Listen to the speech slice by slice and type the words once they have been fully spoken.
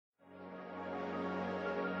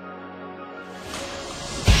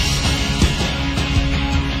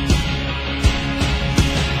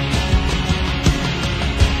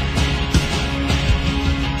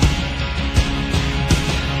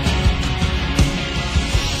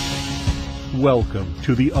Welcome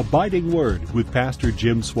to the Abiding Word with Pastor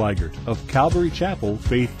Jim Sweigart of Calvary Chapel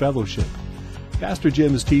Faith Fellowship. Pastor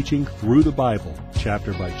Jim is teaching through the Bible,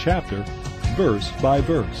 chapter by chapter, verse by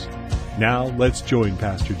verse. Now let's join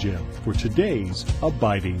Pastor Jim for today's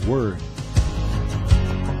Abiding Word.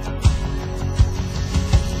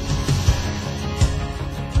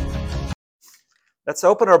 Let's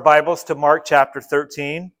open our Bibles to Mark chapter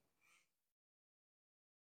 13,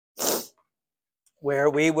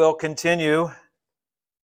 where we will continue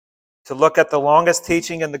to look at the longest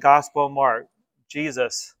teaching in the Gospel of Mark,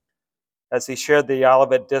 Jesus, as he shared the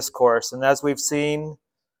Olivet Discourse. And as we've seen,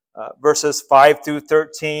 verses 5 through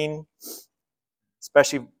 13,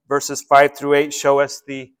 especially verses 5 through 8, show us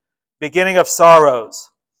the beginning of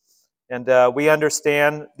sorrows. And we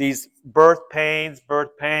understand these birth pangs.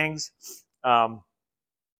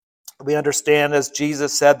 We understand, as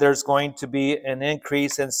Jesus said, there's going to be an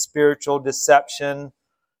increase in spiritual deception.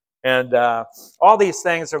 And all these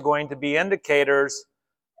things are going to be indicators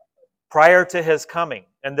prior to his coming.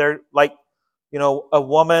 And they're like, a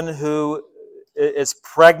woman who is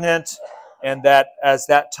pregnant, and that as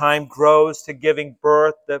that time grows to giving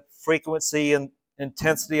birth, the frequency and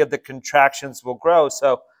intensity of the contractions will grow.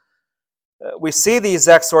 So we see these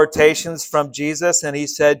exhortations from Jesus, and he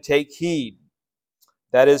said, take heed.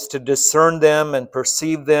 That is to discern them and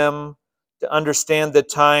perceive them, to understand the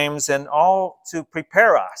times, and all to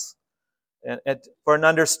prepare us and for an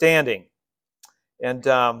understanding. And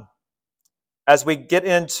as we get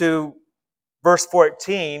into verse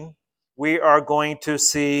 14, we are going to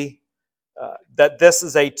see that this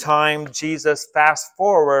is a time Jesus fast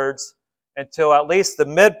forwards until at least the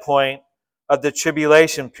midpoint of the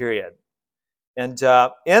tribulation period. And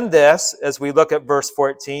in this, as we look at verse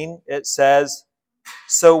 14, it says,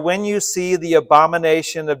 so when you see the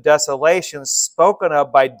abomination of desolation spoken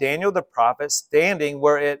of by Daniel the prophet standing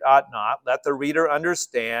where it ought not, let the reader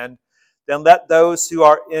understand, then let those who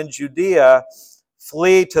are in Judea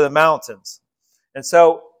flee to the mountains. And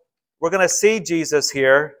so we're going to see Jesus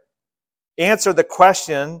here answer the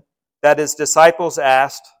question that his disciples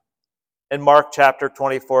asked in Mark chapter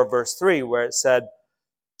 24, verse 3, where it said,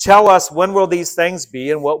 tell us, when will these things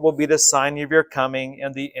be, and what will be the sign of your coming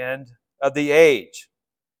and the end of the age?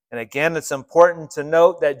 And again, it's important to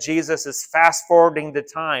note that Jesus is fast-forwarding the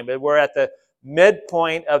time. And we're at the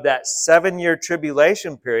midpoint of that 7-year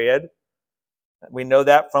tribulation period. We know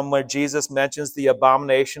that from where Jesus mentions the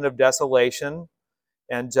abomination of desolation.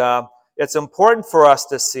 And it's important for us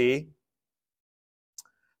to see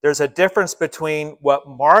there's a difference between what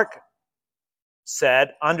Mark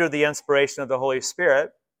said under the inspiration of the Holy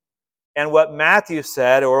Spirit and what Matthew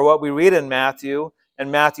said, or what we read in Matthew,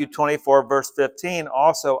 and Matthew 24, verse 15,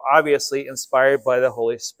 also obviously inspired by the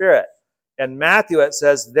Holy Spirit. In Matthew, it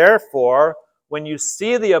says, therefore, when you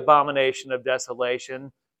see the abomination of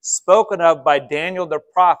desolation spoken of by Daniel the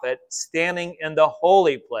prophet standing in the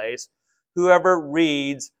holy place, whoever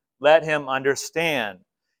reads, let him understand.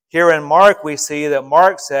 Here in Mark, we see that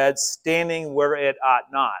Mark said, standing where it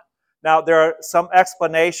ought not. Now, there are some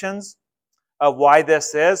explanations of why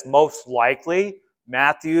this is. Most likely,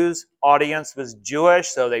 Matthew's audience was Jewish,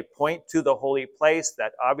 so they point to the holy place.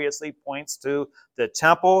 That obviously points to the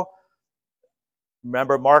temple.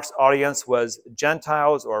 Remember, Mark's audience was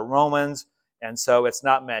Gentiles or Romans, and so it's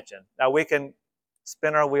not mentioned. Now, we can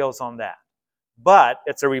spin our wheels on that. But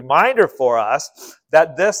it's a reminder for us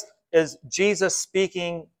that this is Jesus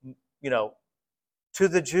speaking, to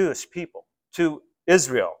the Jewish people, to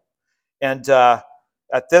Israel. And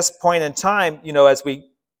at this point in time, as we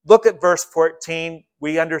look at verse 14,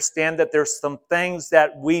 we understand that there's some things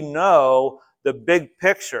that we know the big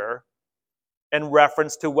picture in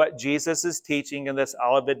reference to what Jesus is teaching in this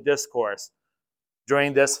Olivet Discourse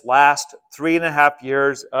during this last 3.5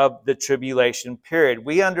 years of the tribulation period.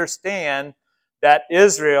 We understand that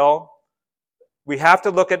Israel, we have to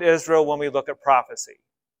look at Israel when we look at prophecy.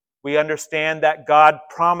 We understand that God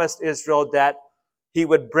promised Israel that he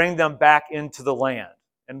would bring them back into the land.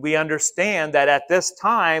 And we understand that at this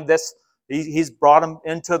time, he's brought them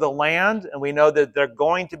into the land, and we know that they're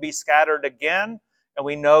going to be scattered again, and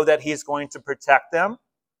we know that he's going to protect them.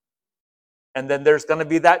 And then there's going to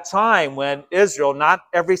be that time when Israel, not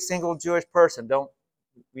every single Jewish person,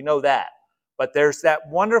 we know that, but there's that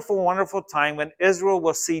wonderful, wonderful time when Israel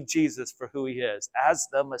will see Jesus for who he is, as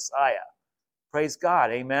the Messiah. Praise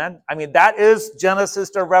God, amen? I mean, that is Genesis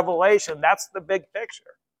to Revelation. That's the big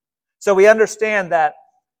picture. So we understand that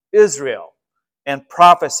Israel and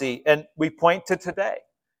prophecy, and we point to today.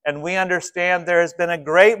 And we understand there has been a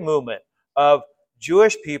great movement of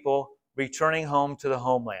Jewish people returning home to the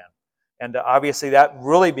homeland. And obviously that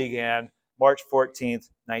really began March 14th,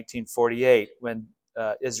 1948, when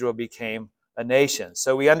Israel became a nation.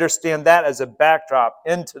 So we understand that as a backdrop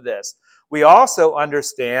into this. We also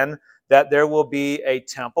understand that there will be a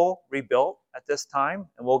temple rebuilt at this time,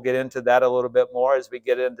 and we'll get into that a little bit more as we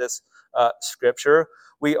get into this scripture.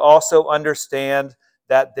 We also understand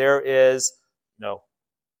that there is,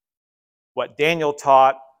 what Daniel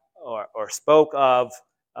taught or spoke of,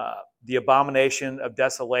 the abomination of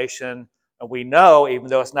desolation. And we know, even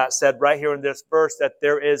though it's not said right here in this verse, that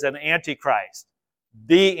there is an Antichrist.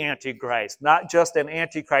 The Antichrist, not just an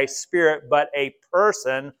Antichrist spirit, but a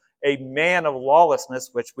person, a man of lawlessness,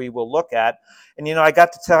 which we will look at. And I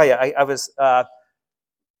got to tell you, I was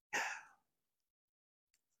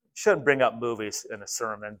shouldn't bring up movies in a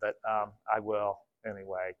sermon, but I will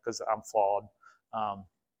anyway because I'm flawed.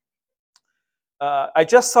 I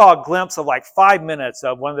just saw a glimpse of like 5 minutes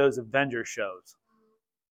of one of those Avengers shows.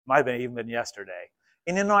 Might have been even been yesterday.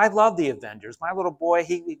 And I love the Avengers. My little boy,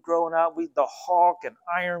 he growing up, the Hulk and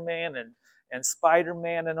Iron Man and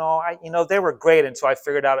Spider-Man and all. They were great until I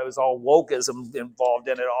figured out it was all wokeism involved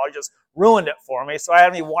in it all. It just ruined it for me. So I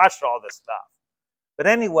haven't even watched all this stuff. But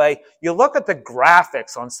anyway, you look at the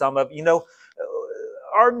graphics on some of,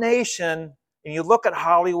 our nation, and you look at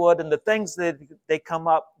Hollywood and the things that they come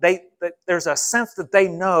up, there's a sense that they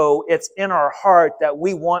know it's in our heart that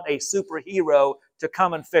we want a superhero to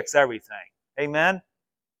come and fix everything. Amen?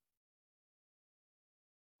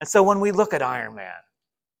 And so when we look at Iron Man,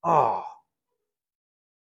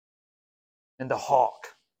 and the Hulk,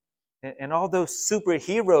 and all those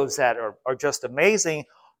superheroes that are just amazing,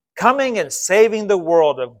 coming and saving the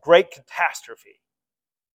world of great catastrophe.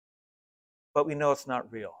 But we know it's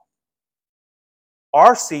not real.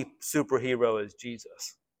 Our superhero is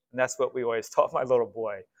Jesus. And that's what we always taught my little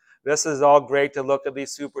boy. This is all great to look at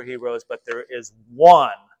these superheroes, but there is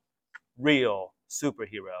one real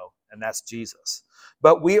superhero, and that's Jesus.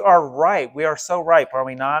 But we are right. We are so ripe, are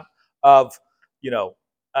we not? Of,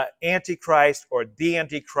 Antichrist or the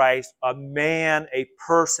Antichrist, a man, a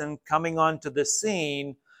person coming onto the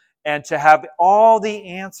scene and to have all the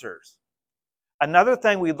answers. Another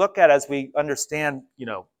thing we look at as we understand,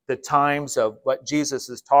 the times of what Jesus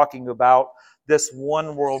is talking about, this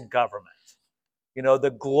one world government.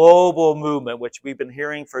 The global movement, which we've been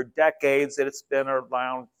hearing for decades, that it's been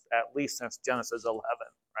around at least since Genesis 11,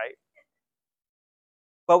 right?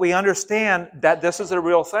 But we understand that this is a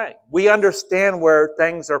real thing. We understand where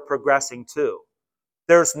things are progressing to.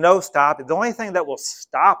 There's no stopping. The only thing that will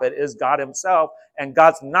stop it is God himself, and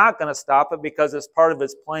God's not going to stop it because it's part of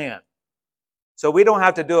his plan. So we don't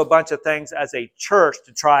have to do a bunch of things as a church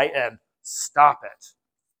to try and stop it.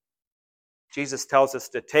 Jesus tells us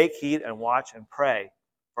to take heed and watch and pray,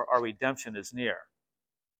 for our redemption is near.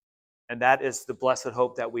 And that is the blessed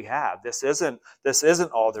hope that we have. This isn't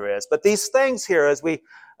all there is. But these things here, as we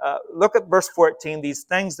look at verse 14, these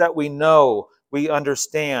things that we know, we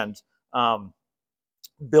understand,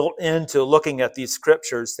 built into looking at these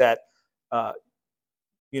scriptures that,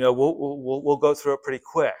 we'll go through it pretty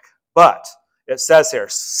quick. But it says here,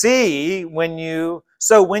 when you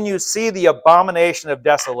see the abomination of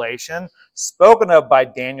desolation, spoken of by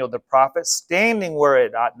Daniel the prophet, standing where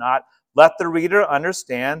it ought not, let the reader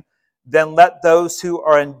understand, then let those who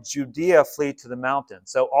are in Judea flee to the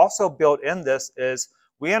mountains. So also built in this is,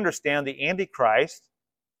 we understand the Antichrist,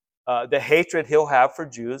 the hatred he'll have for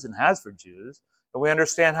Jews and has for Jews, and we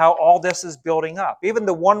understand how all this is building up. Even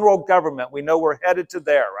the one world government, we know we're headed to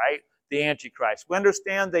there, right? The Antichrist. We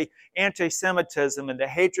understand the anti-Semitism and the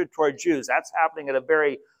hatred toward Jews. That's happening at a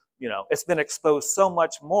very, it's been exposed so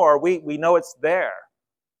much more. We know it's there.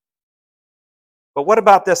 But what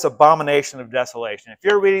about this abomination of desolation? If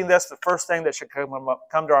you're reading this, the first thing that should come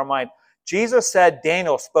to our mind, Jesus said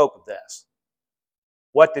Daniel spoke of this.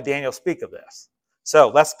 What did Daniel speak of this?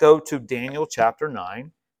 So let's go to Daniel chapter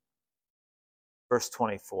 9, verse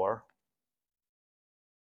 24.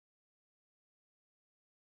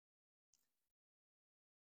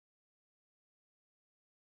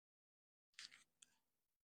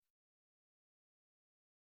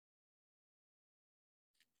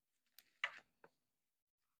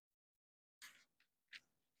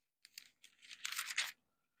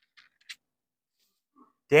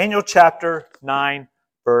 Daniel chapter 9,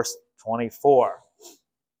 verse 24.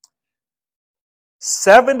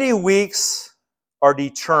 70 weeks are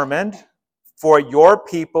determined for your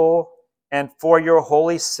people and for your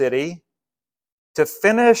holy city to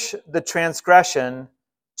finish the transgression,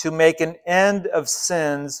 to make an end of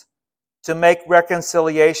sins, to make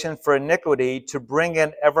reconciliation for iniquity, to bring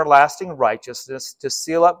in everlasting righteousness, to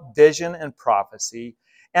seal up vision and prophecy,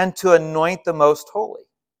 and to anoint the most holy.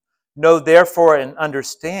 Know therefore and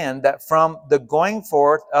understand that from the going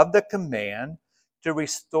forth of the command to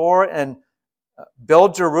restore and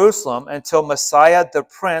build Jerusalem until Messiah the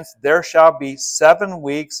Prince, there shall be 7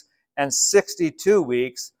 weeks and 62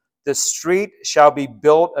 weeks. The street shall be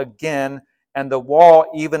built again, and the wall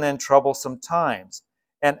even in troublesome times.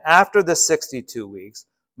 And after the 62 weeks,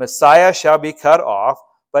 Messiah shall be cut off,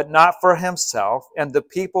 but not for himself, and the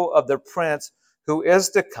people of the Prince who is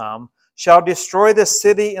to come shall destroy the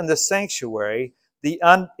city and the sanctuary. The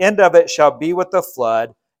end of it shall be with the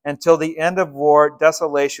flood, until the end of war,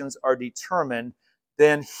 desolations are determined.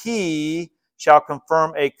 Then he shall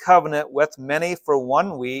confirm a covenant with many for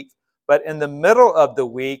 1 week, but in the middle of the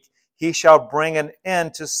week he shall bring an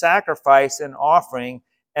end to sacrifice and offering,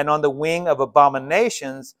 and on the wing of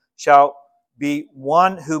abominations shall be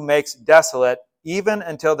one who makes desolate, even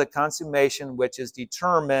until the consummation which is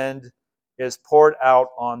determined is poured out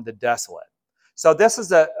on the desolate. So this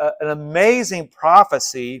is an amazing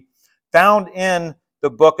prophecy found in the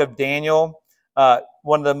book of Daniel,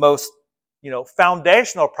 one of the most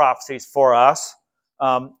foundational prophecies for us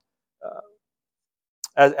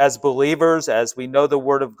as believers, as we know the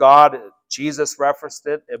Word of God. Jesus referenced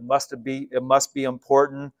it. It must be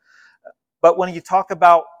important. But when you talk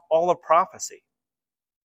about all of prophecy,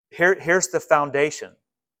 here's the foundation.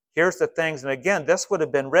 Here's the things. And again, this would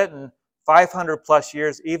have been written 500 plus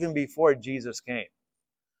years even before Jesus came.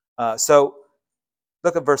 So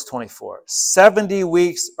look at verse 24. 70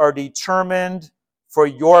 weeks are determined for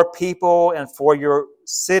your people and for your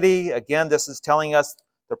city. Again, this is telling us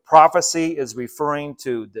the prophecy is referring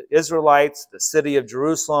to the Israelites, the city of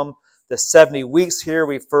Jerusalem. The 70 weeks here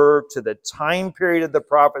refer to the time period of the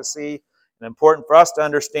prophecy. And important for us to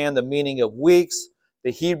understand the meaning of weeks.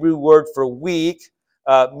 The Hebrew word for week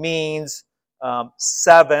means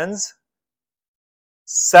sevens.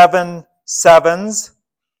 7 sevens.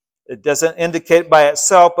 It doesn't indicate by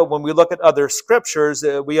itself, but when we look at other scriptures,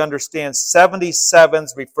 we understand 77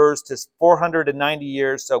 refers to 490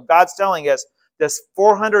 years. So God's telling us this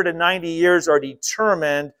 490 years are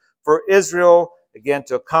determined for Israel, again,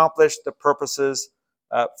 to accomplish the purposes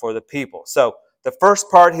for the people. So the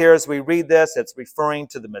first part here, as we read this, it's referring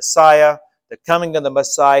to the Messiah, the coming of the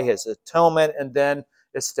Messiah, his atonement, and then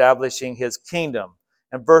establishing his kingdom.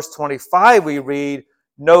 In verse 25, we read,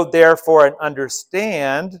 know therefore and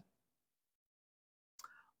understand.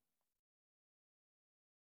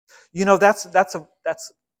 That's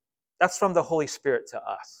from the Holy Spirit to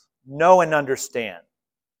us. Know and understand.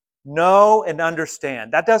 Know and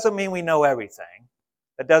understand. That doesn't mean we know everything.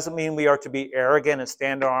 That doesn't mean we are to be arrogant and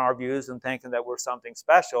stand on our views and thinking that we're something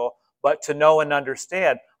special, but to know and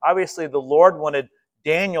understand. Obviously, the Lord wanted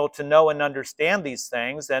Daniel to know and understand these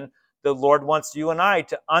things, and the Lord wants you and I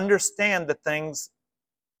to understand the things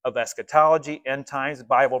of eschatology, end times,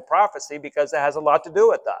 Bible prophecy, because it has a lot to do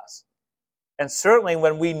with us. And certainly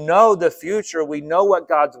when we know the future, we know what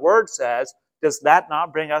God's Word says, does that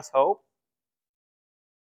not bring us hope?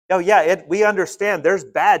 Oh yeah, we understand there's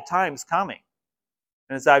bad times coming.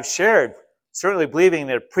 And as I've shared, certainly believing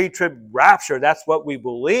in a pre-trib rapture, that's what we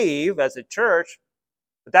believe as a church,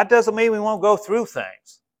 but that doesn't mean we won't go through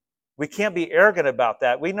things. We can't be arrogant about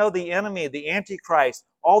that. We know the enemy, the Antichrist,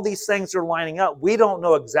 all these things are lining up. We don't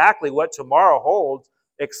know exactly what tomorrow holds,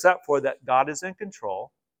 except for that God is in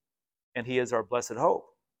control and He is our blessed hope.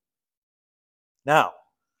 Now,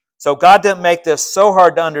 so God didn't make this so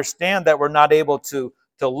hard to understand that we're not able to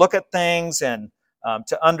look at things and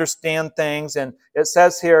to understand things. And it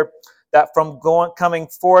says here that from coming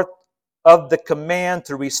forth of the command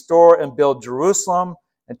to restore and build Jerusalem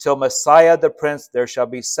until Messiah the Prince, there shall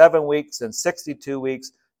be 7 weeks and 62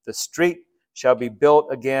 weeks. The street shall be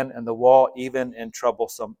built again, and the wall even in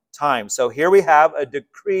troublesome times. So here we have a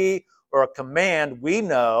decree or a command. We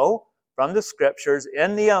know from the scriptures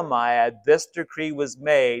in Nehemiah, this decree was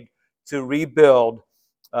made to rebuild,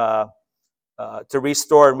 to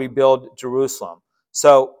restore and rebuild Jerusalem.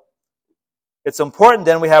 So it's important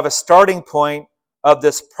then we have a starting point of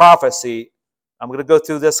this prophecy. I'm going to go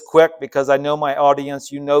through this quick because I know my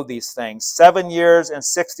audience, you know these things. 7 years and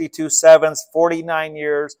 62 sevens, 49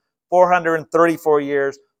 years, 434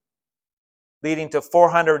 years, leading to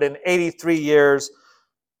 483 years,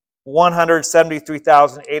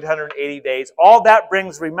 173,880 days. All that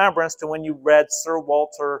brings remembrance to when you read Sir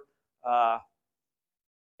Walter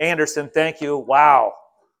Anderson. Thank you. Wow.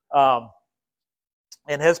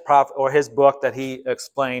 In his his book that he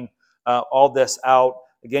explained all this out.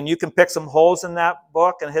 Again, you can pick some holes in that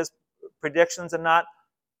book and his predictions and not,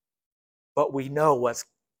 but we know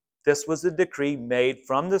this was a decree made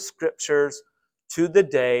from the scriptures to the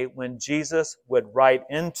day when Jesus would ride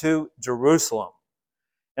into Jerusalem.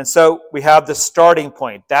 And so we have the starting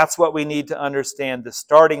point. That's what we need to understand, the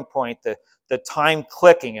starting point, the time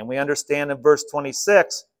clicking. And we understand in verse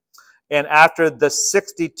 26, and after the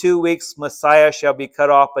 62 weeks, Messiah shall be cut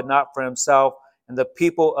off, but not for himself. And the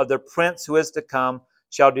people of the prince who is to come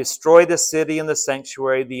shall destroy the city and the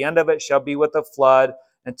sanctuary. The end of it shall be with a flood.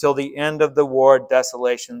 Until the end of the war,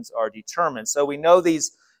 desolations are determined. So we know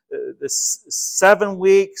these the 7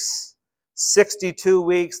 weeks, 62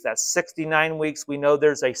 weeks, that's 69 weeks. We know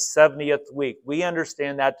there's a 70th week. We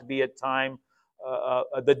understand that to be a time,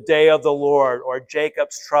 the day of the Lord, or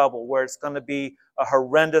Jacob's trouble, where it's going to be a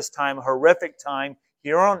horrendous time, a horrific time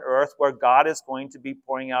here on earth, where God is going to be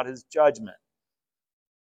pouring out his judgment.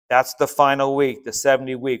 That's the final week, the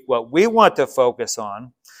 70th week. What we want to focus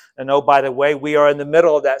on, and oh, by the way, we are in the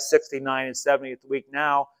middle of that 69 and 70th week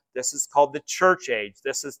now. This is called the church age.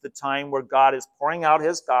 This is the time where God is pouring out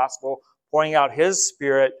his gospel, pouring out his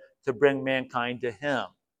spirit to bring mankind to him,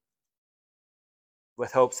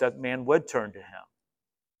 with hopes that man would turn to him.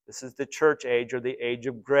 This is the church age, or the age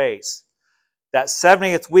of grace. That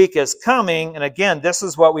 70th week is coming, and again, this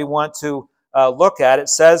is what we want to look at. It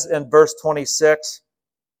says in verse 26,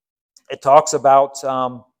 it talks about,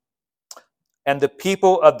 and the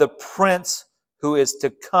people of the prince who is to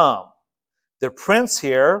come. The prince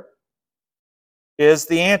here is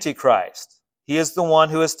the Antichrist. He is the one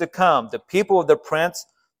who is to come. The people of the prince,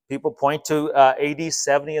 people point to AD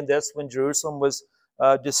 70 in this, when Jerusalem was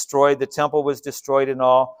destroyed, the temple was destroyed and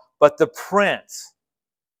all. But the prince,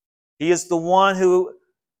 he is the one who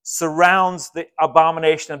surrounds the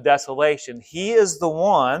abomination of desolation. He is the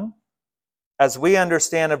one, as we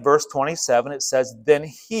understand in verse 27, it says, then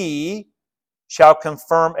he shall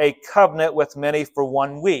confirm a covenant with many for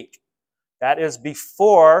 1 week. That is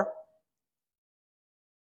before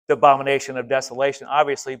the abomination of desolation,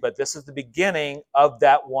 obviously, but this is the beginning of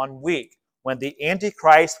that 1 week, when the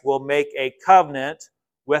Antichrist will make a covenant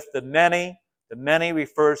with the many. The many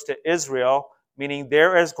refers to Israel, meaning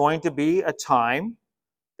there is going to be a time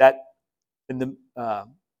that in the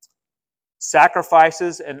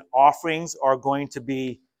sacrifices and offerings are going to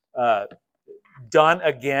be done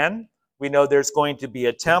again. We know there's going to be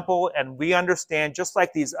a temple, and we understand, just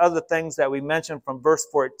like these other things that we mentioned from verse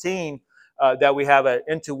 14, that we have an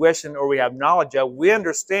intuition or we have knowledge of, we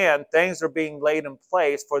understand things are being laid in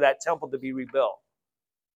place for that temple to be rebuilt.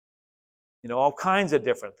 You know, all kinds of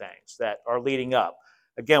different things that are leading up.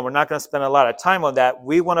 Again, we're not going to spend a lot of time on that.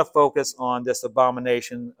 We want to focus on this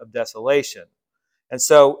abomination of desolation. And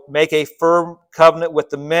so, make a firm covenant with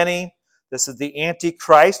the many. This is the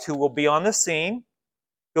Antichrist who will be on the scene.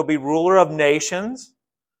 He'll be ruler of nations.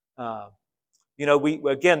 You know,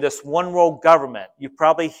 again, this one world government. You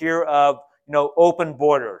probably hear of, you know, open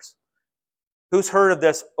borders. Who's heard of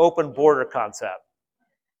this open border concept?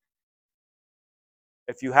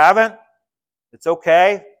 If you haven't, it's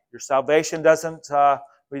okay. Your salvation doesn't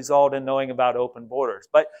result in knowing about open borders.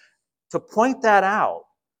 But to point that out,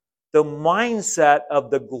 the mindset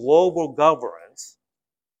of the global governments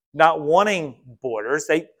not wanting borders,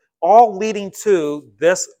 they all leading to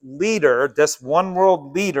this leader, this one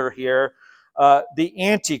world leader here, the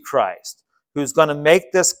Antichrist, who's going to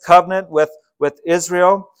make this covenant with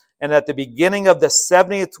Israel. And at the beginning of the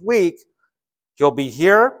 70th week, he'll be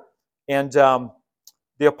here. And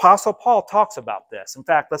the Apostle Paul talks about this. In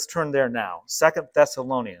fact, let's turn there now. 2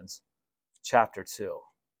 Thessalonians chapter 2.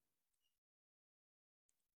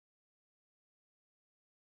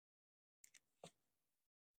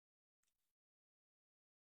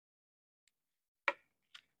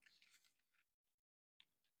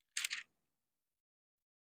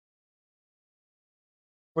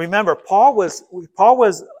 Remember, Paul was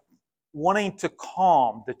wanting to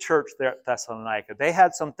calm the church there at Thessalonica. They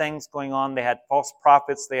had some things going on. They had false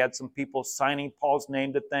prophets. They had some people signing Paul's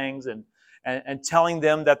name to things and telling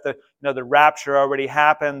them that the rapture already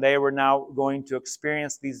happened. They were now going to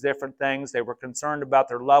experience these different things. They were concerned about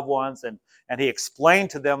their loved ones, and he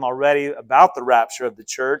explained to them already about the rapture of the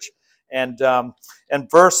church. And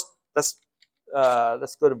let's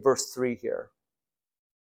go to verse 3 here.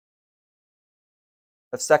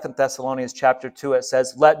 Of 2 Thessalonians chapter 2, it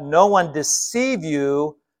says, let no one deceive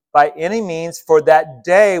you by any means, for that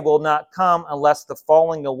day will not come unless the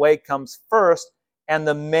falling away comes first, and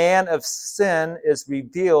the man of sin is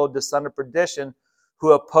revealed, the son of perdition,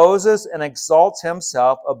 who opposes and exalts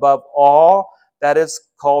himself above all that is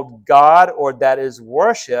called God or that is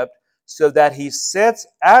worshipped, so that he sits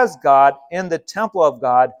as God in the temple of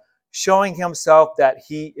God, showing himself that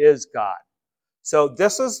he is God. So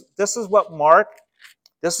this is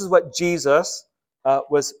what Jesus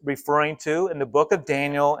was referring to in the book of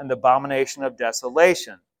Daniel and the abomination of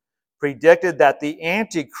desolation. predicted that the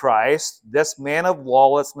Antichrist, this man of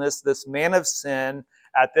lawlessness, this man of sin,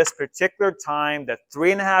 at this particular time, the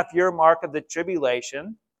 3.5-year mark of the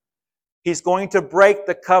tribulation, he's going to break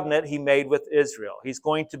the covenant he made with Israel. He's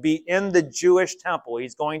going to be in the Jewish temple.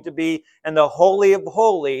 He's going to be in the Holy of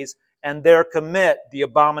Holies and there commit the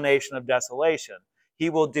abomination of desolation. He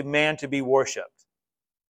will demand to be worshipped.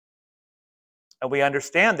 And we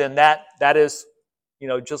understand then that is,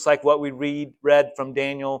 just like what we read from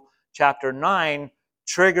Daniel chapter 9,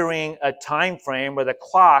 triggering a time frame where the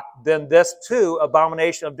clock, then this too,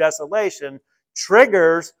 abomination of desolation,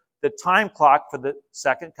 triggers the time clock for the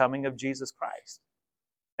second coming of Jesus Christ.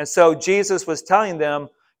 And so Jesus was telling them,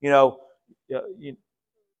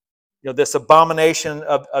 this abomination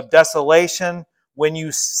of desolation, when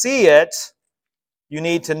you see it, you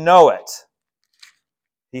need to know it.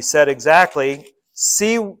 He said exactly,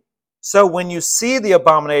 so when you see the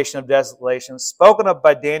abomination of desolation spoken of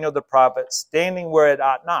by Daniel the prophet standing where it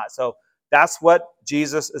ought not. So that's what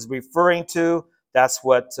Jesus is referring to. That's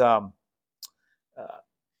what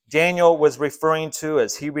Daniel was referring to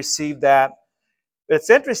as he received that. It's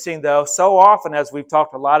interesting, though, so often, as we've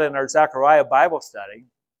talked a lot in our Zechariah Bible study,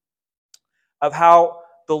 of how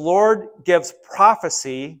the Lord gives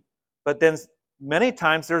prophecy, but then many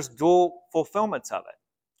times there's dual fulfillments of it.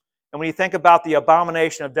 And when you think about the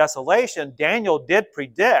abomination of desolation, Daniel did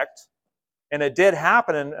predict, and it did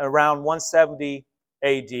happen in around 170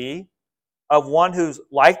 AD, of one who's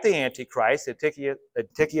like the Antichrist,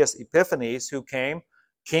 Antiochus Epiphanes, who came,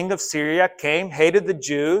 king of Syria, hated the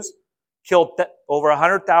Jews, killed over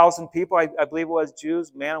 100,000 people, I believe it was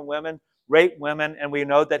Jews, men and women, raped women, and we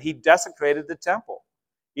know that he desecrated the temple,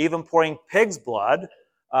 even pouring pig's blood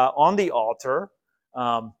on the altar,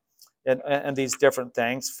 and these different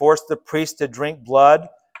things, forced the priest to drink blood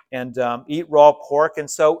and eat raw pork. And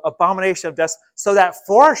so abomination of death, so that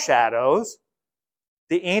foreshadows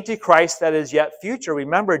the Antichrist that is yet future.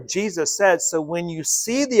 Remember, Jesus said, so when you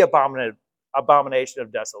see the abomination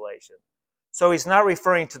of desolation. So he's not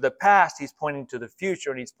referring to the past, he's pointing to the future,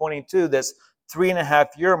 and he's pointing to this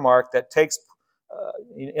 3.5-year mark that takes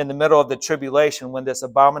in the middle of the tribulation when this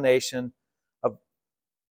abomination of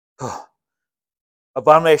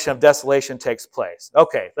desolation takes place.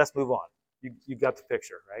 Okay, let's move on. You got the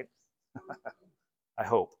picture, right? I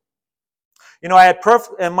hope. I had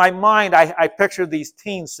in my mind, I pictured these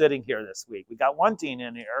teens sitting here this week. We got one teen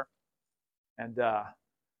in here, and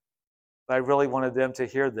but I really wanted them to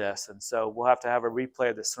hear this, and so we'll have to have a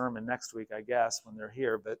replay of the sermon next week, I guess, when they're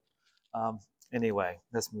here. But anyway,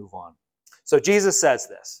 let's move on. So Jesus says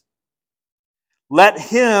this, "Let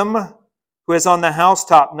him who is on the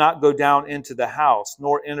housetop not go down into the house,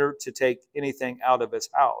 nor enter to take anything out of his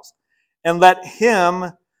house. And let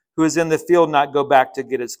him who is in the field not go back to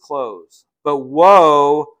get his clothes. But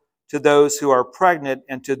woe to those who are pregnant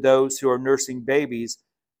and to those who are nursing babies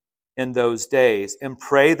in those days. And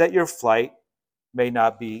pray that your flight may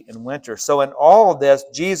not be in winter." So in all of this,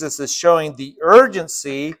 Jesus is showing the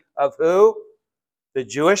urgency of who? The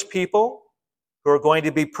Jewish people who are going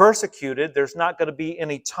to be persecuted. There's not going to be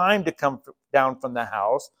any time to come down from the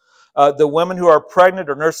house. The women who are pregnant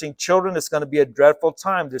or nursing children, it's going to be a dreadful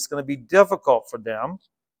time. It's going to be difficult for them.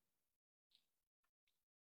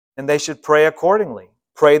 And they should pray accordingly.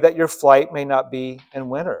 Pray that your flight may not be in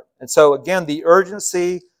winter. And so again, the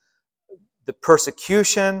urgency, the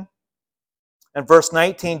persecution. And verse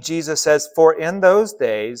 19, Jesus says, "For in those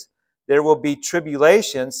days there will be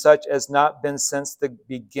tribulation such as not been since the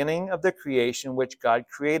beginning of the creation which God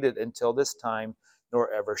created until this time,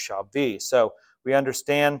 nor ever shall be." So we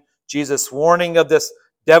understand Jesus' warning of this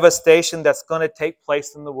devastation that's going to take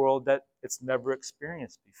place in the world that it's never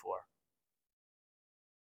experienced before.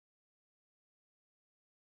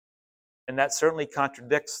 And that certainly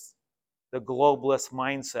contradicts the globalist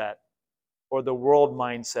mindset or the world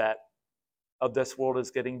mindset of this world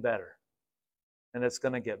is getting better and it's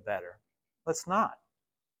going to get better. It's not.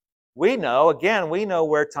 We know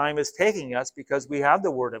where time is taking us because we have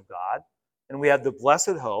the Word of God and we have the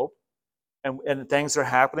blessed hope and things are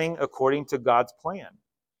happening according to God's plan.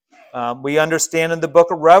 We understand in the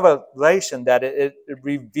book of Revelation that it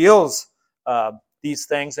reveals these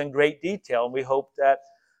things in great detail, and we hope that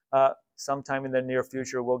sometime in the near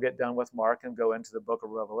future we'll get done with Mark and go into the book of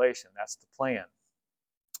Revelation. That's the plan.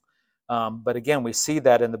 But again, we see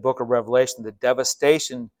that in the book of Revelation, the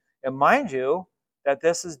devastation. And mind you, that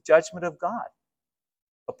this is judgment of God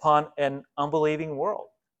upon an unbelieving world.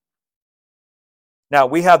 Now,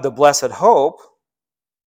 we have the blessed hope.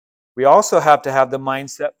 We also have to have the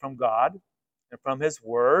mindset from God and from His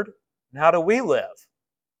Word. And how do we live?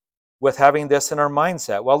 with having this in our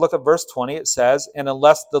mindset? Well, look at verse 20. It says, "And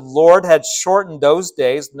unless the Lord had shortened those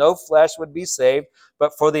days, no flesh would be saved.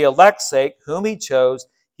 But for the elect's sake, whom he chose,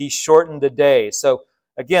 he shortened the days." So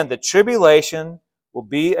again, the tribulation will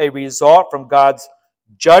be a result from God's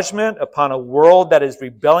judgment upon a world that is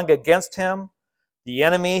rebelling against him. The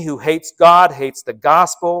enemy who hates God, hates the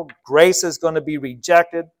gospel. Grace is going to be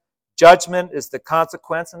rejected. Judgment is the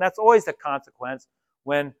consequence, and that's always the consequence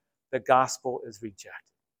when the gospel is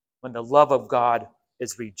rejected, when the love of God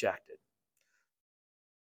is rejected.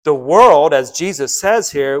 The world, as Jesus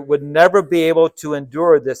says here, would never be able to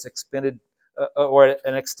endure this extended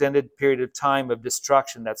an extended period of time of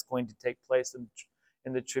destruction that's going to take place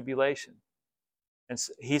in the tribulation. And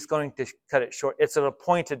so he's going to cut it short. It's an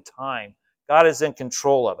appointed time. God is in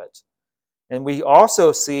control of it. And we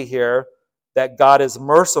also see here that God is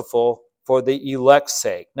merciful for the elect's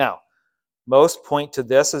sake. Now, most point to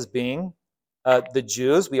this as being the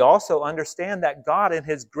Jews. We also understand that God, in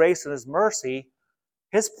his grace and his mercy,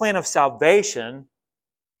 his plan of salvation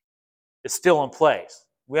is still in place.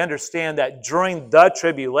 We understand that during the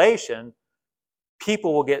tribulation,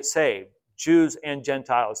 people will get saved, Jews and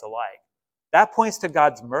Gentiles alike. That points to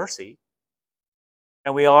God's mercy.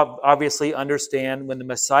 And we obviously understand when the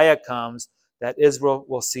Messiah comes that Israel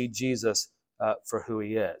will see Jesus for who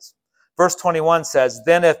he is. Verse 21 says,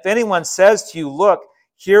 "Then if anyone says to you, 'Look,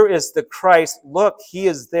 here is the Christ,' look, he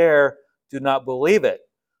is there, do not believe it.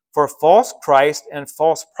 For false Christ and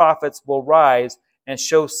false prophets will rise and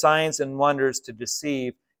show signs and wonders to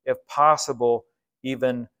deceive, if possible,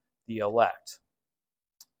 even the elect."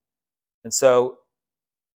 And so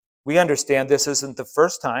we understand this isn't the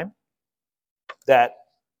first time that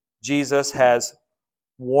Jesus has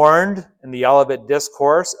warned in the Olivet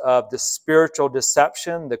Discourse of the spiritual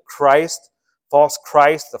deception, the false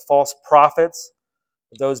Christ, the false prophets,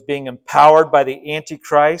 those being empowered by the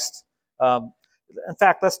Antichrist. In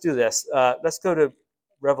fact, let's do this. Let's go to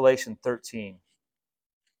Revelation 13.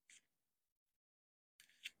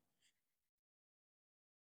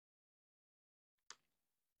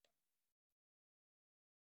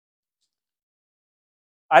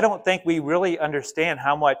 I don't think we really understand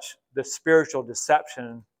how much the spiritual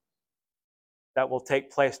deception that will take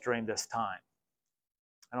place during this time.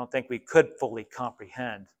 I don't think we could fully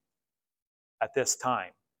comprehend at this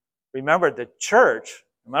time. Remember, the church,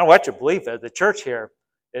 no matter what your belief is, the church here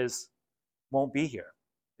won't be here.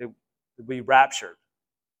 It will be raptured.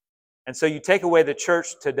 And so you take away the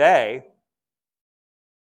church today,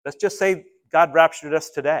 let's just say God raptured us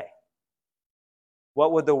today.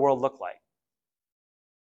 What would the world look like?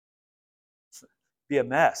 Be a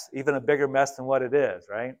mess, even a bigger mess than what it is,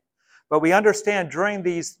 right? But we understand during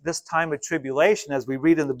this time of tribulation, as we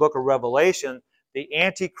read in the book of Revelation, the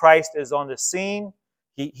Antichrist is on the scene.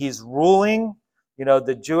 He's ruling. You know,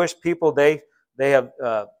 the Jewish people, they have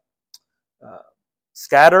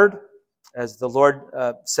scattered, as the Lord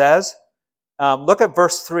says. Look at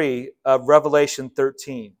verse 3 of Revelation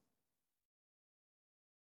 13.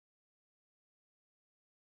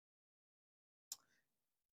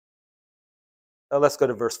 Let's go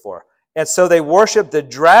to verse 4. "And so they worshiped the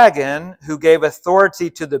dragon who gave authority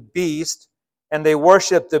to the beast, and they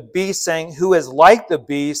worshiped the beast, saying, 'Who is like the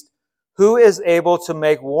beast? Who is able to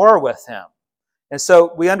make war with him?'" And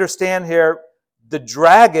so we understand here the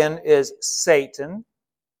dragon is Satan.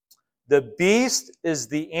 The beast is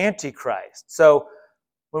the Antichrist. So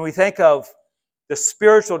when we think of the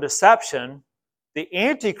spiritual deception, the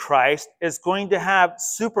Antichrist is going to have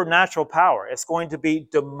supernatural power. It's going to be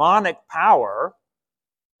demonic power.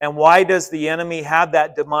 And why does the enemy have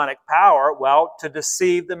that demonic power? Well, to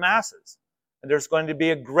deceive the masses. And there's going to be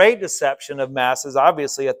a great deception of masses,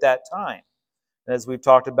 obviously, at that time. And as we've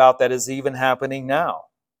talked about, that is even happening now.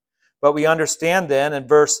 But we understand then in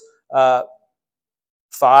verse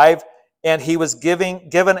 5, "And he was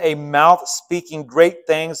given a mouth speaking great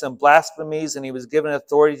things and blasphemies, and he was given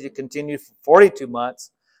authority to continue for 42 months.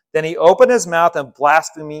 Then he opened his mouth in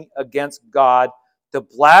blasphemy against God, to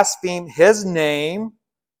blaspheme his name,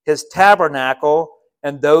 his tabernacle,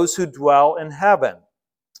 and those who dwell in heaven.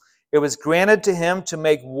 It was granted to him to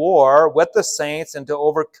make war with the saints and to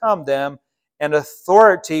overcome them, and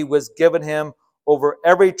authority was given him over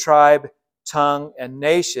every tribe, tongue, and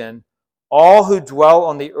nation. All who dwell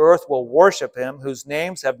on the earth will worship him, whose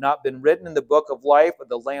names have not been written in the book of life of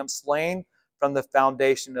the Lamb slain from the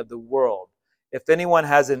foundation of the world. If anyone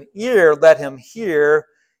has an ear, let him hear.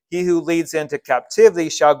 He who leads into captivity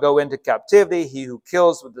shall go into captivity. He who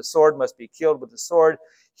kills with the sword must be killed with the sword.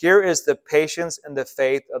 Here is the patience and the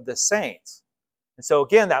faith of the saints." And so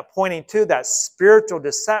again, that pointing to that spiritual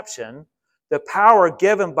deception, the power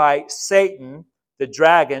given by Satan, the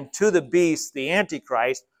dragon, to the beast, the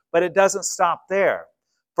Antichrist, but it doesn't stop there.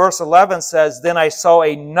 Verse 11 says, "Then I saw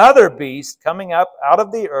another beast coming up out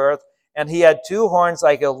of the earth, and he had two horns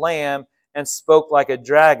like a lamb and spoke like a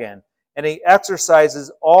dragon. And he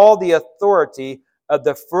exercises all the authority of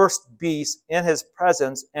the first beast in his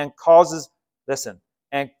presence and causes," listen,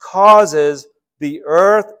 "and causes the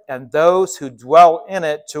earth and those who dwell in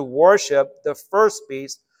it to worship the first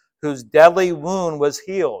beast whose deadly wound was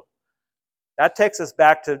healed." That takes us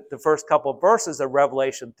back to the first couple of verses of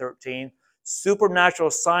Revelation 13.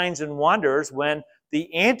 Supernatural signs and wonders when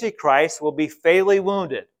the Antichrist will be fatally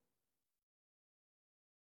wounded.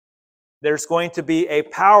 There's going to be a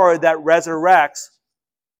power that resurrects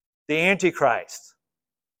the Antichrist,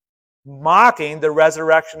 mocking the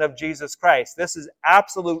resurrection of Jesus Christ. This is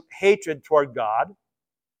absolute hatred toward God.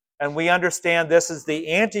 And we understand this is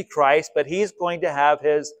the Antichrist, but he's going to have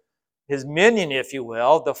his minion, if you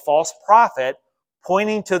will, the false prophet,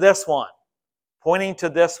 pointing to this one. Pointing to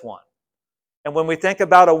this one. And when we think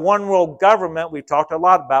about a one-world government, we've talked a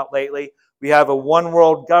lot about lately, we have a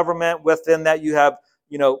one-world government. Within that you have,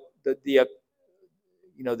 the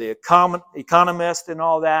economist and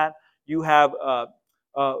all that. You have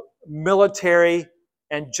military,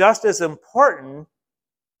 and just as important,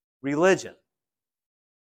 religion,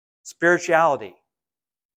 spirituality.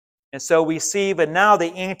 And so we see even now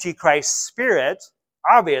the Antichrist spirit,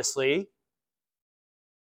 obviously,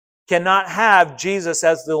 cannot have Jesus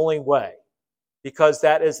as the only way, because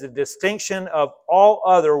that is the distinction of all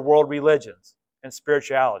other world religions and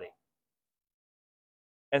spirituality.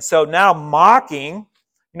 And so now mocking,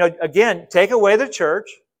 again, take away the church.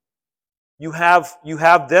 You have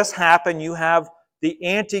this happen. You have the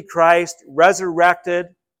Antichrist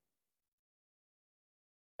resurrected.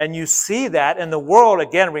 And you see that in the world.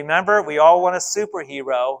 Again, remember, we all want a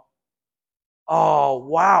superhero. Oh,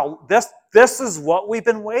 wow. This is what we've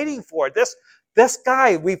been waiting for. This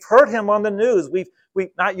guy, we've heard him on the news. We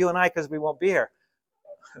not you and I, because we won't be here.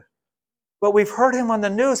 But we've heard him on the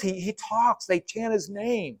news. He talks. They chant his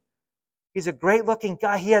name. He's a great-looking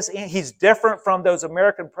guy. He's different from those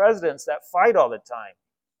American presidents that fight all the time.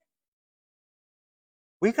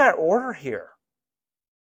 We got order here.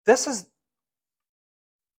 This is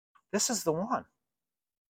the one.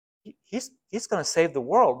 He's going to save the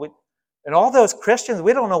world. And all those Christians,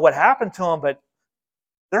 we don't know what happened to them, but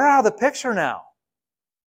they're out of the picture now.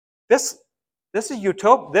 This is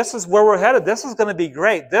utopia. This is where we're headed. This is going to be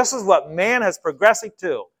great. This is what man has progressed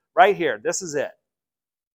to right here. This is it.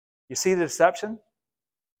 You see the deception?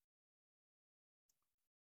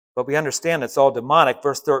 But we understand it's all demonic.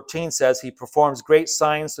 Verse 13 says, "He performs great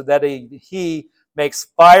signs so that he makes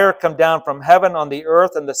fire come down from heaven on the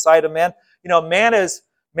earth and the sight of men." Man is,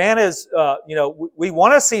 we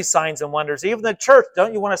want to see signs and wonders. Even the church,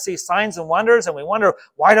 don't you want to see signs and wonders? And we wonder,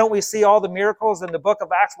 why don't we see all the miracles in the book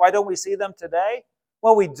of Acts? Why don't we see them today?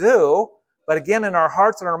 Well, we do. But again, in our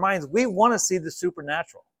hearts and our minds, we want to see the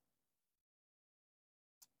supernatural.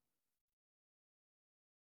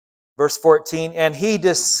 Verse 14, "And he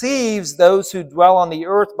deceives those who dwell on the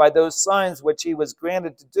earth by those signs which he was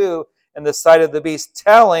granted to do in the sight of the beast,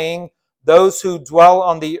 telling those who dwell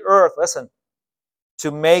on the earth," listen, "to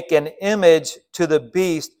make an image to the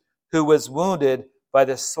beast who was wounded by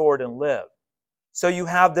the sword and lived." So you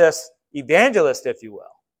have this evangelist, if you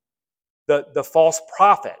will, the false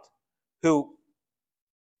prophet, who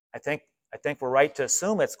I think we're right to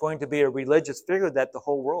assume it's going to be a religious figure that the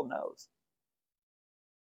whole world knows.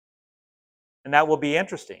 And that will be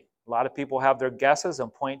interesting. A lot of people have their guesses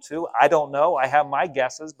and point to. I don't know. I have my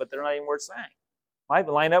guesses, but they're not even worth saying. Might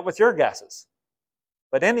line up with your guesses.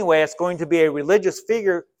 But anyway, it's going to be a religious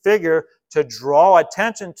figure to draw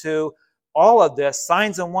attention to all of this.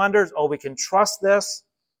 Signs and wonders. Oh, we can trust this.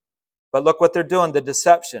 But look what they're doing, the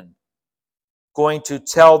deception. Going to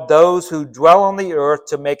tell those who dwell on the earth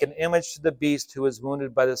to make an image to the beast who was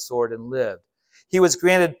wounded by the sword and lived. He was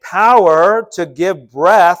granted power to give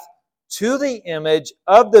breath to the image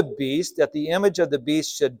of the beast, that the image of the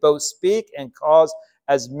beast should both speak and cause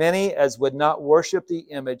as many as would not worship the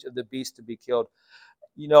image of the beast to be killed.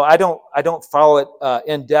 I don't follow it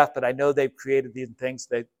in depth, but I know they've created these things,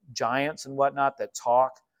 the giants and whatnot that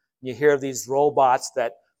talk. You hear these robots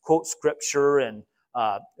that quote scripture and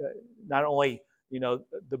not only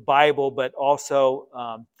the Bible, but also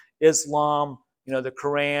Islam, the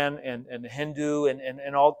Quran and Hindu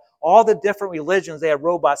and all the different religions. They have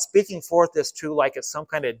robots speaking forth this truth like it's some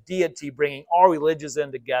kind of deity bringing all religions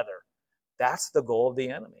in together. That's the goal of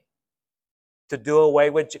the enemy. To do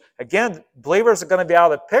away with, again, believers are going to be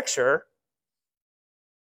out of the picture,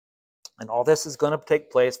 and all this is going to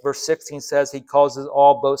take place. Verse 16 says, "He causes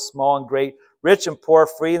all, both small and great, rich and poor,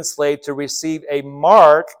 free and slave, to receive a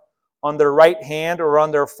mark on their right hand or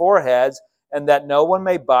on their foreheads, and that no one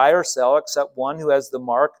may buy or sell except one who has the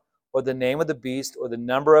mark or the name of the beast or the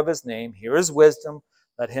number of his name. Here is wisdom.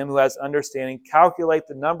 Let him who has understanding calculate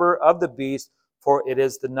the number of the beast, for it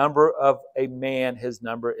is the number of a man. His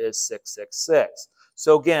number is 666.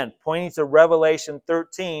 So again, pointing to Revelation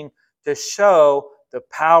 13 to show the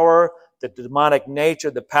power, the demonic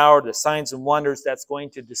nature, the power, the signs and wonders that's going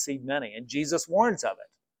to deceive many. And Jesus warns of it,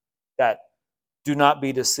 that do not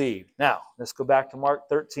be deceived. Now, let's go back to Mark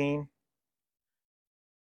 13.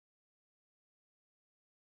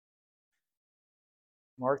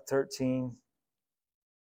 Mark 13.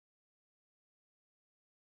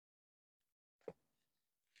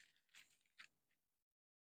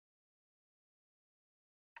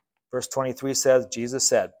 Verse 23 says, Jesus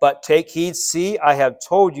said, "But take heed, see, I have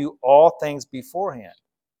told you all things beforehand.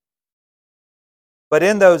 But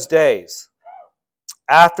in those days,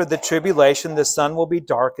 after the tribulation, the sun will be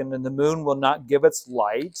darkened, and the moon will not give its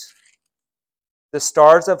light. The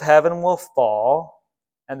stars of heaven will fall,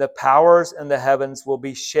 and the powers in the heavens will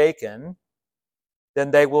be shaken.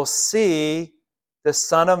 Then they will see the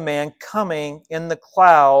Son of Man coming in the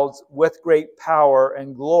clouds with great power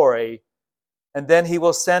and glory. And then he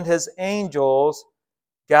will send his angels,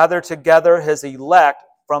 gather together his elect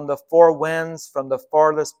from the four winds, from the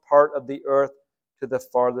farthest part of the earth to the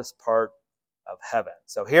farthest part of heaven."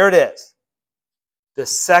 So here it is, the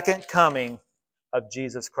second coming of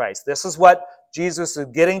Jesus Christ. This is what Jesus is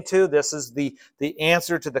getting to. This is the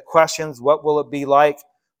answer to the questions. What will it be like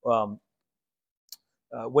when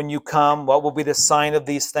you come? What will be the sign of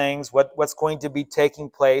these things? What's going to be taking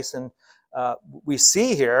place? And we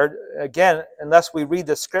see here, again, unless we read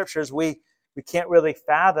the scriptures, we can't really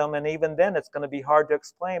fathom, and even then it's going to be hard to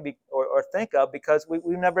explain or think of, because we've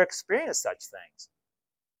never experienced such things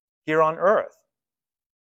here on earth.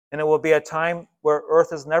 And it will be a time where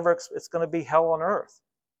earth is never, it's going to be hell on earth.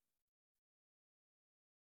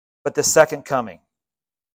 But the second coming,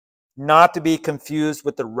 not to be confused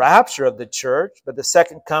with the rapture of the church, but the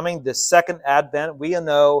second coming, the second advent, we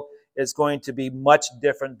know is going to be much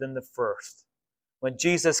different than the first. When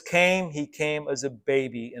Jesus came, he came as a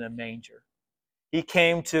baby in a manger. He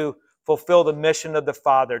came to fulfill the mission of the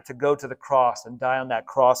Father, to go to the cross and die on that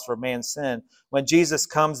cross for man's sin. When Jesus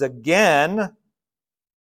comes again,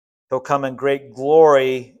 he'll come in great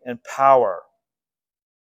glory and power.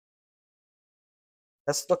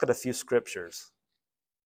 Let's look at a few scriptures.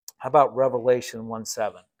 How about Revelation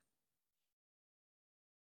 1:7?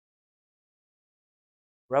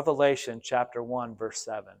 Revelation chapter 1, verse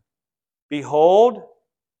 7. "Behold,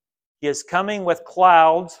 he is coming with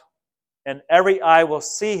clouds, and every eye will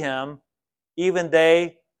see him, even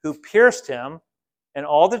they who pierced him, and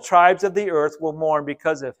all the tribes of the earth will mourn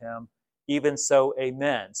because of him. Even so,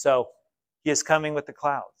 amen." So he is coming with the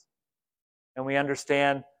clouds. And we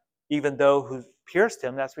understand, even though who pierced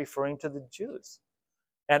him, that's referring to the Jews.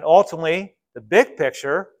 And ultimately, the big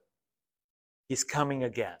picture, he's coming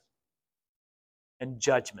again in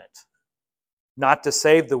judgment. Not to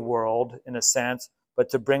save the world, in a sense, but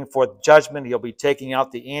to bring forth judgment. He'll be taking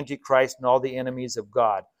out the Antichrist and all the enemies of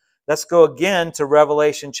God. Let's go again to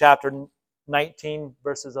Revelation chapter 19,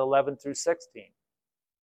 verses 11 through 16.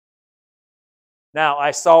 "Now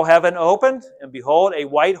I saw heaven opened, and behold, a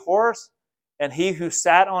white horse, and he who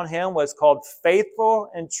sat on him was called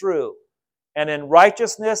Faithful and True. And in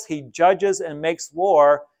righteousness he judges and makes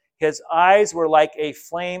war. His eyes were like a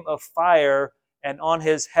flame of fire, and on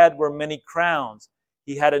his head were many crowns.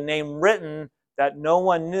 He had a name written that no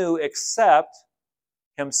one knew except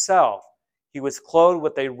himself. He was clothed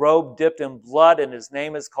with a robe dipped in blood, and his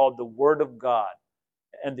name is called the Word of God.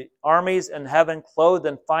 And the armies in heaven, clothed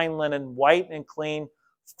in fine linen, white and clean,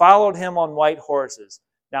 followed him on white horses.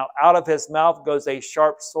 Now out of his mouth goes a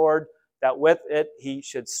sharp sword, that with it he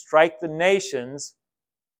should strike the nations,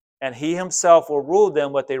 and he himself will rule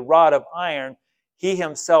them with a rod of iron. He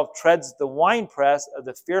himself treads the winepress of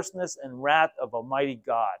the fierceness and wrath of Almighty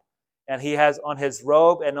God. And he has on his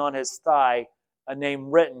robe and on his thigh a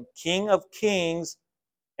name written, King of Kings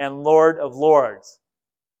and Lord of Lords."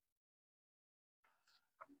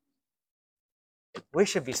 We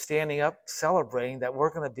should be standing up celebrating that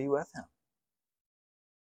we're going to be with him.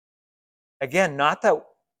 Again, not that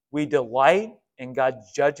we delight in God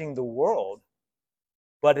judging the world,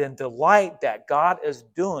 but in delight that God is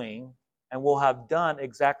doing and will have done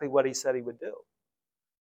exactly what he said he would do.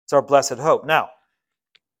 It's our blessed hope. Now,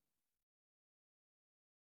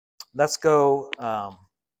 let's go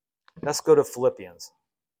to Philippians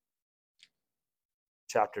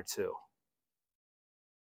chapter 2.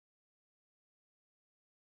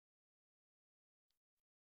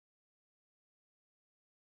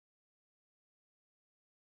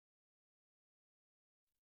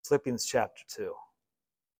 Philippians chapter 2.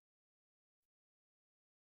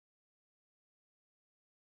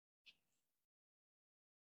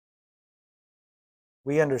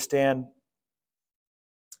 We understand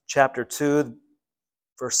chapter 2,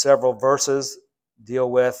 for several verses,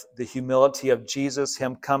 deal with the humility of Jesus,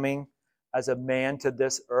 him coming as a man to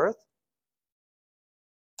this earth.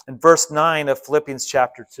 In verse 9 of Philippians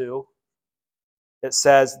chapter 2, it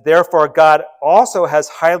says, "Therefore God also has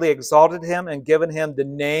highly exalted him and given him the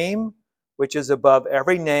name which is above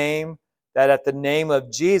every name, that at the name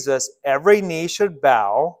of Jesus every knee should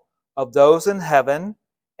bow, of those in heaven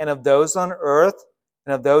and of those on earth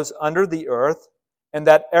and of those under the earth, and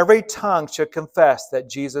that every tongue should confess that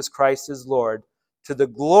Jesus Christ is Lord, to the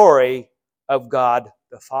glory of God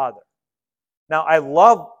the Father." Now, I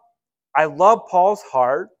love Paul's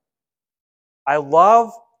heart. I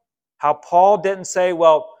love how Paul didn't say,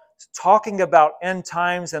 well, talking about end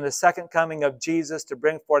times and the second coming of Jesus to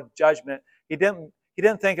bring forth judgment, he didn't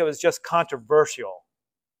think it was just controversial.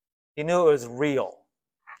 He knew it was real.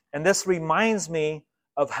 And this reminds me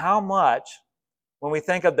of how much, when we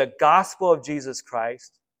think of the gospel of Jesus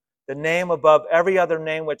Christ, the name above every other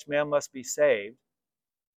name which man must be saved,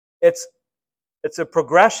 it's a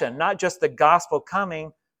progression, not just the gospel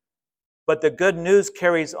coming, but the good news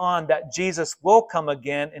carries on that Jesus will come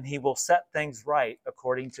again and he will set things right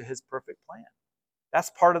according to his perfect plan.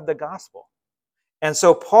 That's part of the gospel. And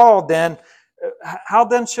so Paul then, how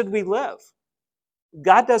then should we live?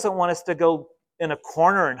 God doesn't want us to go in a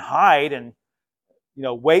corner and hide and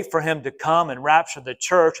wait for him to come and rapture the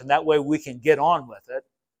church and that way we can get on with it.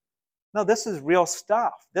 No, this is real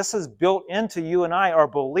stuff. This is built into you and I, our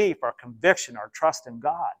belief, our conviction, our trust in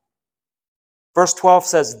God. Verse 12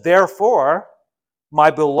 says, "Therefore, my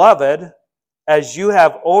beloved, as you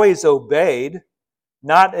have always obeyed,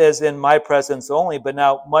 not as in my presence only, but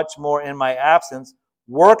now much more in my absence,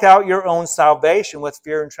 work out your own salvation with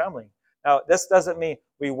fear and trembling." Now, this doesn't mean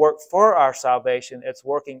we work for our salvation. It's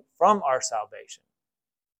working from our salvation.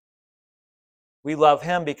 We love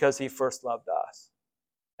him because he first loved us.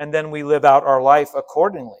 And then we live out our life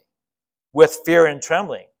accordingly with fear and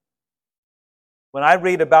trembling. When I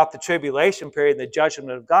read about the tribulation period, the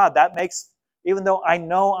judgment of God, that makes, even though I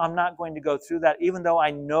know I'm not going to go through that, even though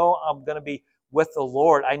I know I'm going to be with the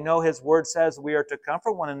Lord, I know his word says we are to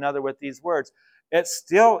comfort one another with these words, it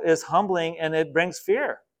still is humbling and it brings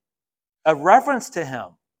fear, a reverence to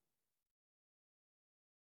him.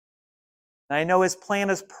 And I know his plan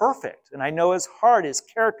is perfect, and I know his heart, his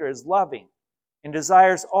character is loving, and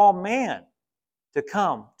desires all man to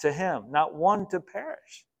come to him, not one to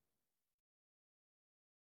perish.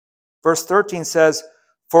 Verse 13 says,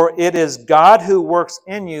 "For it is God who works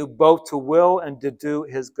in you both to will and to do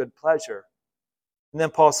his good pleasure." And then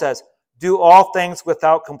Paul says, "Do all things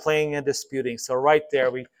without complaining and disputing." So right there,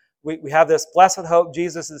 we have this blessed hope,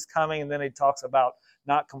 Jesus is coming, and then he talks about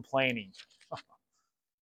not complaining.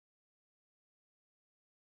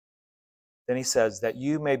 Then he says, "That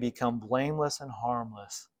you may become blameless and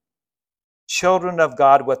harmless, children of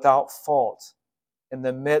God without fault, in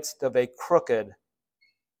the midst of a crooked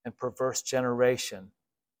and perverse generation,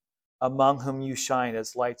 among whom you shine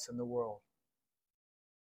as lights in the world."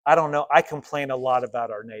 I don't know. I complain a lot about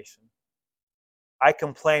our nation. I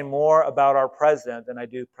complain more about our president than I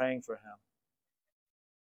do praying for him.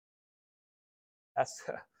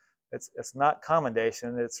 It's not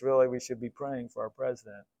commendation. It's really, we should be praying for our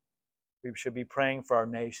president. We should be praying for our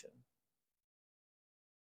nation.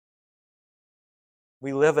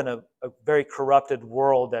 We live in a very corrupted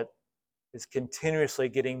world that is continuously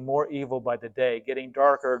getting more evil by the day, getting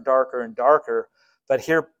darker, darker, and darker. But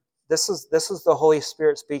here, this is the Holy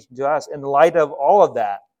Spirit speaking to us. In light of all of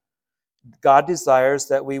that, God desires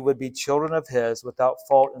that we would be children of his without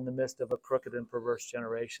fault in the midst of a crooked and perverse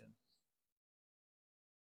generation.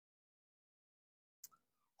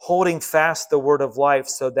 Holding fast the word of life,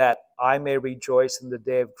 so that I may rejoice in the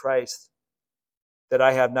day of Christ, that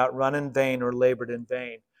I have not run in vain or labored in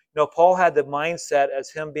vain. Paul had the mindset as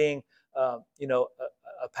him being, a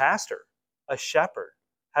pastor, a shepherd,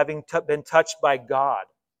 having been touched by God,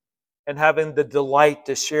 and having the delight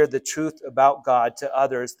to share the truth about God to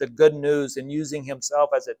others, the good news, and using himself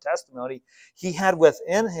as a testimony. He had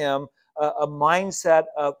within him a mindset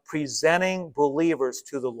of presenting believers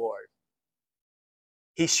to the Lord.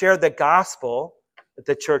 He shared the gospel at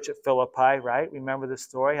the church at Philippi, right? Remember the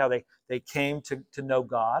story, how they came to know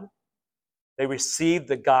God. They received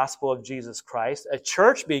the gospel of Jesus Christ. A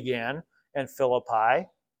church began in Philippi,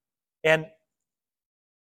 and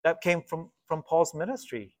that came from Paul's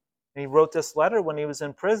ministry. And he wrote this letter when he was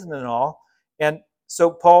in prison and all. And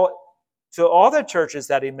so Paul to all the churches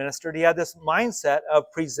that he ministered, he had this mindset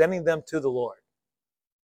of presenting them to the Lord.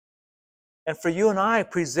 And for you and I,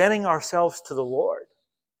 presenting ourselves to the Lord,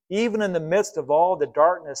 even in the midst of all the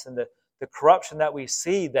darkness and the corruption that we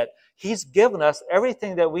see, that he's given us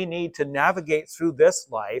everything that we need to navigate through this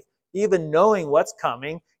life, even knowing what's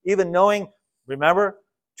coming, even knowing, remember,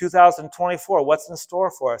 2024, what's in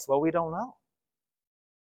store for us? Well, we don't know.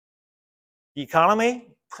 The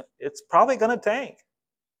economy, it's probably going to tank.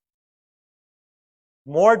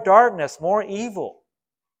 More darkness, more evil.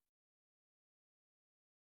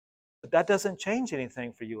 But that doesn't change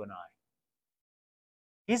anything for you and I.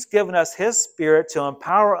 He's given us his Spirit to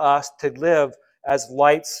empower us to live as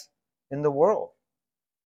lights in the world.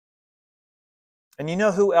 And you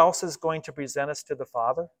know who else is going to present us to the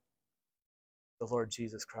Father? The Lord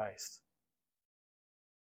Jesus Christ.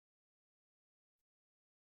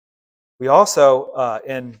 We also,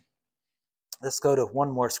 let's go to one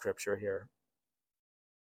more scripture here.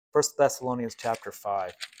 1 Thessalonians chapter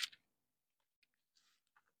 5.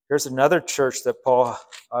 Here's another church that Paul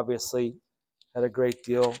obviously had a great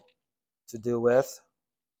deal to do with.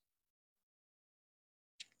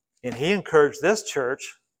 And he encouraged this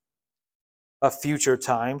church of future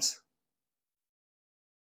times.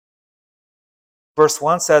 Verse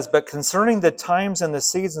 1 says, "But concerning the times and the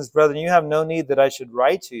seasons, brethren, you have no need that I should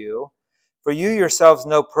write to you, for you yourselves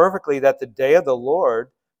know perfectly that the day of the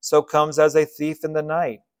Lord so comes as a thief in the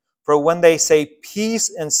night. For when they say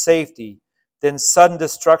peace and safety, then sudden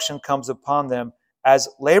destruction comes upon them as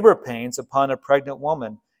labor pains upon a pregnant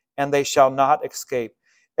woman, and they shall not escape."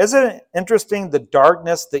 Isn't it interesting, the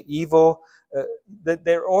darkness, the evil, that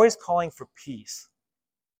they're always calling for peace?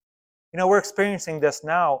 You know, we're experiencing this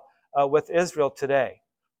now with Israel today,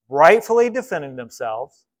 rightfully defending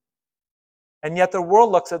themselves, and yet the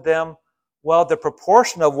world looks at them, well, the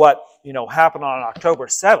proportion of what, happened on October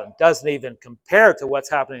 7th doesn't even compare to what's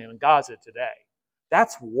happening in Gaza today.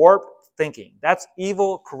 That's warped thinking. That's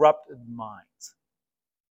evil, corrupted minds.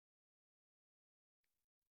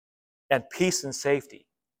 And peace and safety.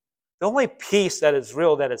 The only peace that is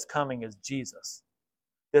real that is coming is Jesus.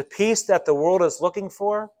 The peace that the world is looking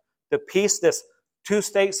for, the peace, this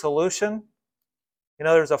two-state solution.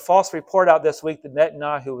 There's a false report out this week that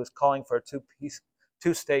Netanyahu was calling for a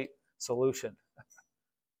two-state solution.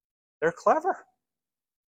 They're clever.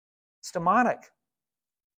 It's demonic.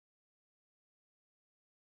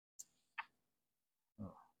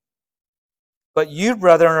 But you,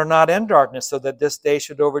 brethren, are not in darkness, so that this day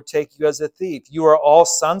should overtake you as a thief. You are all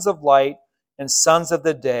sons of light and sons of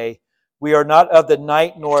the day. We are not of the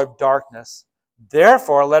night nor of darkness.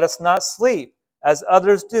 Therefore, let us not sleep, as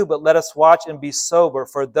others do, but let us watch and be sober.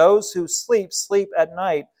 For those who sleep, sleep at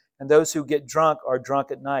night, and those who get drunk are drunk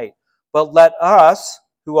at night. But let us,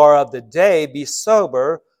 who are of the day, be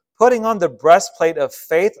sober, putting on the breastplate of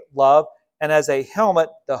faith, love, and as a helmet,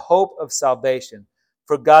 the hope of salvation.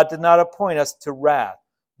 For God did not appoint us to wrath,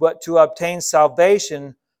 but to obtain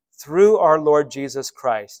salvation through our Lord Jesus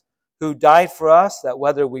Christ, who died for us, that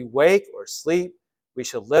whether we wake or sleep, we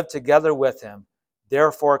shall live together with him.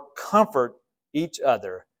 Therefore, comfort each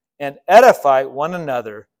other and edify one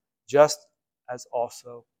another, just as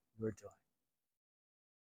also you're doing.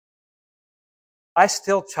 I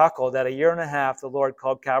still chuckle that a year and a half the Lord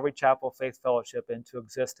called Calvary Chapel Faith Fellowship into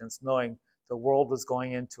existence, knowing the world was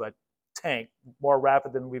going into a tank more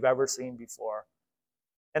rapid than we've ever seen before.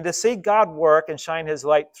 And to see God work and shine his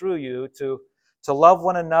light through you to love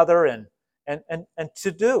one another and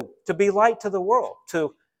to be light to the world,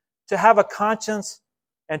 to have a conscience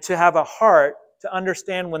and to have a heart to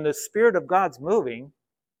understand when the Spirit of God's moving,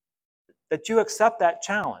 that you accept that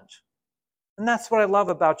challenge. And that's what I love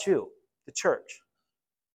about you, the church.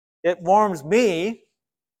 It warms me,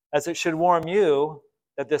 as it should warm you,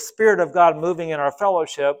 that the Spirit of God moving in our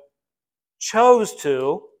fellowship chose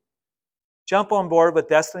to jump on board with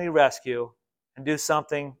Destiny Rescue and do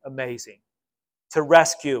something amazing. To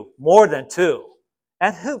rescue more than two.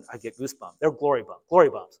 And I get goosebumps. They're glory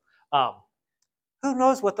bumps. Who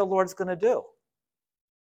knows what the Lord's going to do?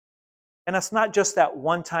 And it's not just that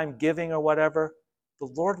one-time giving or whatever. The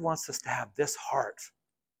Lord wants us to have this heart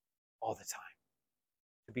all the time.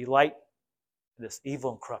 To be light in this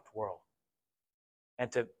evil and corrupt world.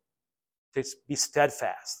 And to be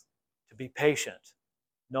steadfast. To be patient.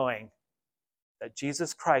 Knowing that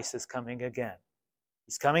Jesus Christ is coming again.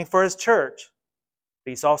 He's coming for his church.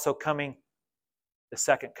 But he's also coming the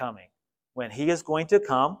second coming. When he is going to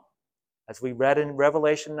come, as we read in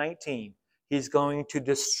Revelation 19, he's going to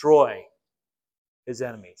destroy his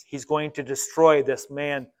enemies. He's going to destroy this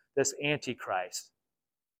man, this Antichrist.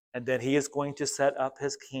 And then he is going to set up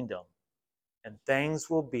his kingdom. And things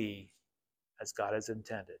will be as God has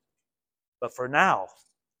intended. But for now,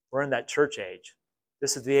 we're in that church age.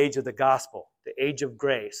 This is the age of the gospel, the age of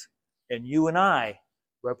grace. And you and I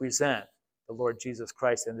represent the Lord Jesus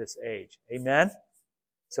Christ in this age. Amen?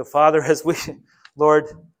 So, Father, Lord,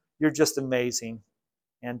 you're just amazing.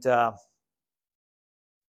 And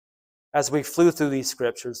as we flew through these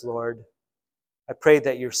scriptures, Lord, I pray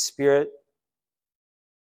that your Spirit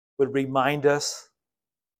would remind us,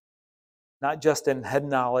 not just in head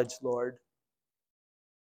knowledge, Lord,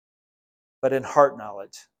 but in heart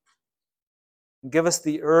knowledge. And give us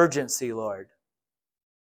the urgency, Lord,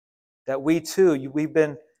 that we too, we've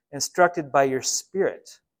been instructed by your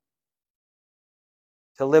Spirit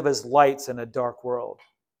to live as lights in a dark world,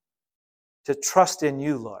 to trust in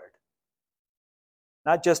you, Lord.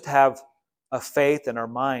 Not just have a faith in our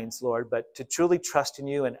minds, Lord, but to truly trust in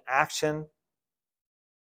you in action,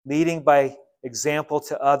 leading by example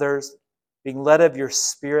to others, being led of your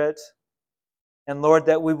Spirit. And Lord,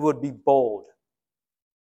 that we would be bold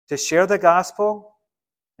to share the gospel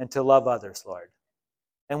and to love others, Lord.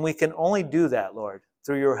 And we can only do that, Lord,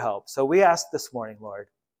 through your help. So we ask this morning, Lord,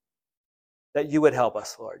 that you would help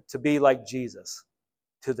us, Lord, to be like Jesus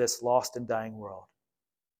to this lost and dying world.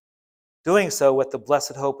 Doing so with the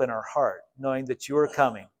blessed hope in our heart, knowing that you are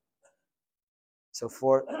coming. So,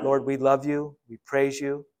 Lord, we love you. We praise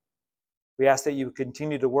you. We ask that you would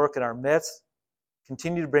continue to work in our midst,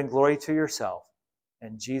 continue to bring glory to yourself.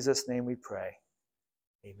 In Jesus' name we pray.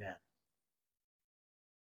 Amen.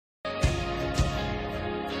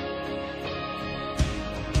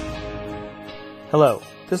 Hello,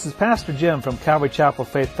 this is Pastor Jim from Calvary Chapel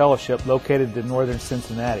Faith Fellowship located in northern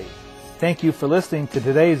Cincinnati. Thank you for listening to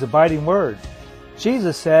today's Abiding Word.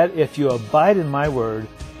 Jesus said, "If you abide in my word,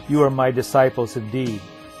 you are my disciples indeed,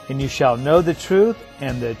 and you shall know the truth,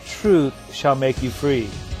 and the truth shall make you free."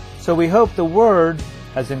 So we hope the Word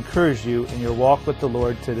has encouraged you in your walk with the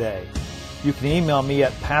Lord today. You can email me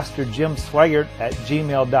at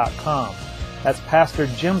pastorjimsweigart@gmail.com. That's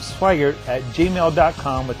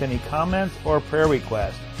pastorjimsweigart@gmail.com with any comments or prayer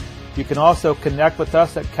requests. You can also connect with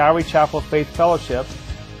us at Calvary Chapel Faith Fellowship.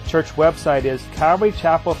 Church website is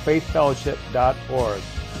calvarychapelfaithfellowship.org.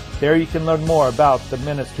 There you can learn more about the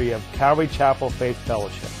ministry of Calvary Chapel Faith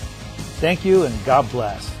Fellowship. Thank you and God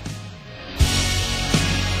bless.